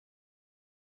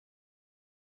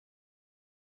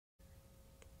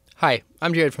Hi,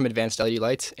 I'm Jared from Advanced LED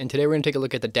Lights, and today we're going to take a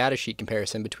look at the datasheet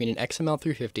comparison between an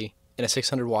XML350 and a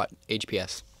 600 watt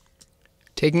HPS.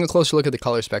 Taking a closer look at the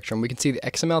color spectrum, we can see the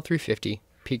XML350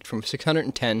 peaked from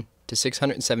 610 to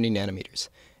 670 nanometers,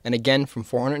 and again from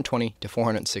 420 to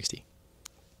 460.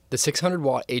 The 600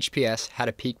 watt HPS had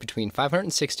a peak between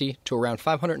 560 to around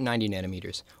 590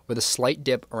 nanometers, with a slight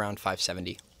dip around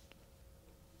 570.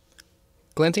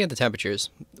 Glancing at the temperatures,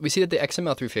 we see that the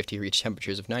XML350 reached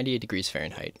temperatures of 98 degrees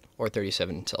Fahrenheit, or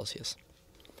 37 Celsius,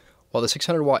 while the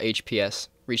 600 watt HPS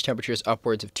reached temperatures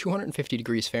upwards of 250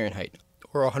 degrees Fahrenheit,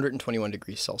 or 121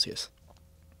 degrees Celsius.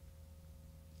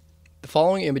 The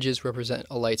following images represent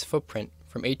a light's footprint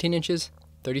from 18 inches,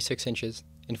 36 inches,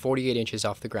 and 48 inches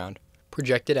off the ground,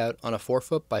 projected out on a 4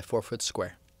 foot by 4 foot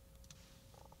square.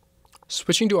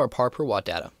 Switching to our par per watt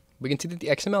data, we can see that the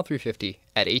XML350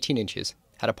 at 18 inches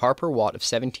had a par per watt of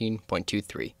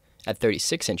 17.23, at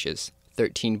 36 inches,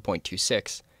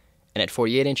 13.26, and at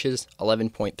 48 inches,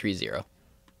 11.30.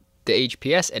 The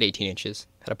HPS at 18 inches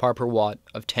had a par per watt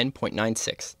of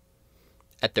 10.96,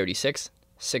 at 36,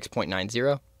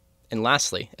 6.90, and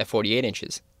lastly, at 48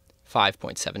 inches,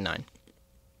 5.79.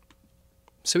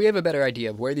 So we have a better idea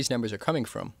of where these numbers are coming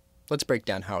from. Let's break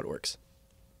down how it works.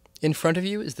 In front of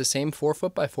you is the same 4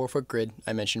 foot by 4 foot grid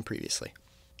I mentioned previously.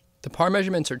 The par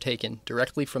measurements are taken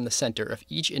directly from the center of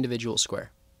each individual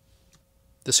square.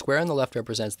 The square on the left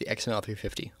represents the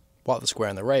XML350, while the square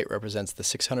on the right represents the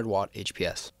 600 watt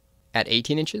HPS. At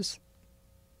 18 inches,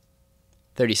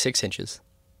 36 inches,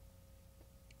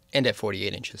 and at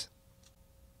 48 inches.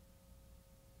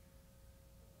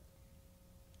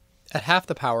 At half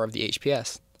the power of the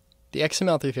HPS, the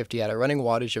XML350 had a running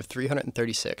wattage of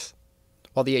 336,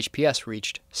 while the HPS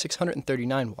reached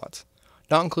 639 watts,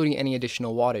 not including any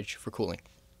additional wattage for cooling.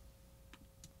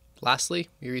 Lastly,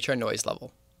 we reach our noise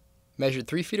level. Measured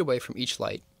 3 feet away from each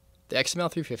light, the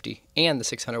XML350 and the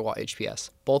 600 watt HPS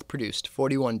both produced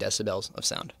 41 decibels of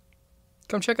sound.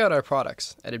 Come check out our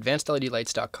products at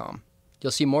advancedledlights.com.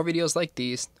 You'll see more videos like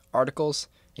these, articles,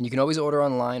 and you can always order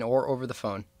online or over the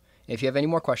phone. And if you have any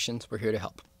more questions, we're here to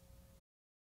help.